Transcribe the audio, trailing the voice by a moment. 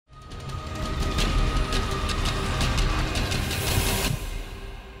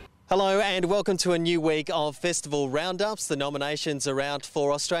Hello and welcome to a new week of Festival Roundups. The nominations are out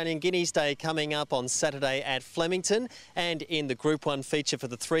for Australian Guineas Day coming up on Saturday at Flemington, and in the Group 1 feature for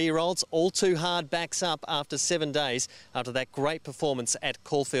the 3-year-olds, All Too Hard backs up after 7 days after that great performance at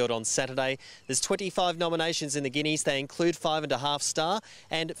Caulfield on Saturday. There's 25 nominations in the Guineas. They include 5.5 Star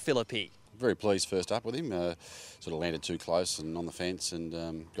and Philippi. Very pleased first up with him. Sort of landed too close and on the fence and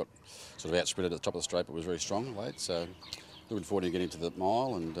got sort of outsprinted at the top of the straight, but was very strong late. So looking forward to getting to the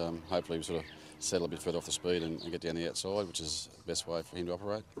mile and hopefully we sort of settle a bit further off the speed and get down the outside, which is the best way for him to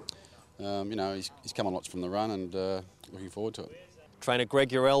operate. You know, he's come on lots from the run and looking forward to it. Trainer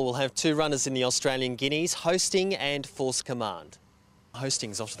Greg Eurell will have 2 runners in the Australian Guineas, Hosting and Force Command.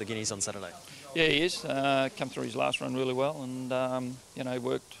 Hosting's off to the Guineas on Saturday. Yeah, he is. Come through his last run really well and, you know,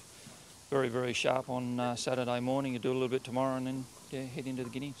 worked very, very sharp on Saturday morning. He'll do a little bit tomorrow and then head into the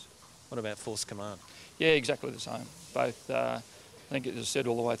Guineas. What about Force Command? Yeah, exactly the same. Both, I think it was said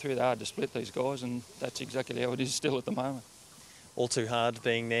all the way through, they're hard to split, these guys, and that's exactly how it is still at the moment. All Too Hard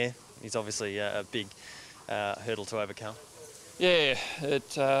being there is obviously a big hurdle to overcome. Yeah,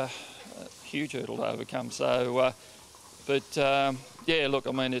 it's a huge hurdle to overcome. So, yeah, look,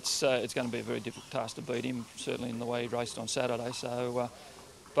 I mean, it's going to be a very difficult task to beat him, certainly in the way he raced on Saturday. So,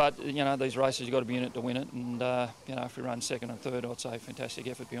 but, you know, these races, you've got to be in it to win it. And, you know, if we run second and third, I'd say fantastic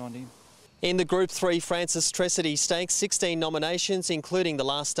effort behind him. In the Group 3 Francis Tressady Stakes, 16 nominations, including the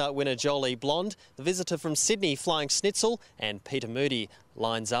last start winner Jolie Blonde, the visitor from Sydney Flying Schnitzel, and Peter Moody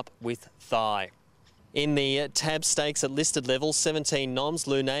lines up with Thigh. In the Tab Stakes at listed level, 17 noms,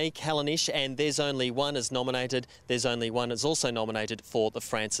 Lunay, Callanish and There's Only One is nominated. There's Only One is also nominated for the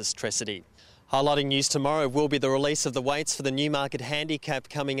Francis Tressady. Highlighting news tomorrow will be the release of the weights for the Newmarket Handicap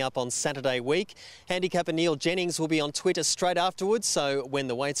coming up on Saturday week. Handicapper Neil Jennings will be on Twitter straight afterwards, so when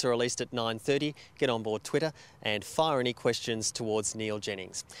the weights are released at 9:30, get on board Twitter and fire any questions towards Neil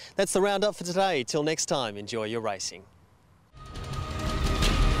Jennings. That's the roundup for today. Till next time, enjoy your racing.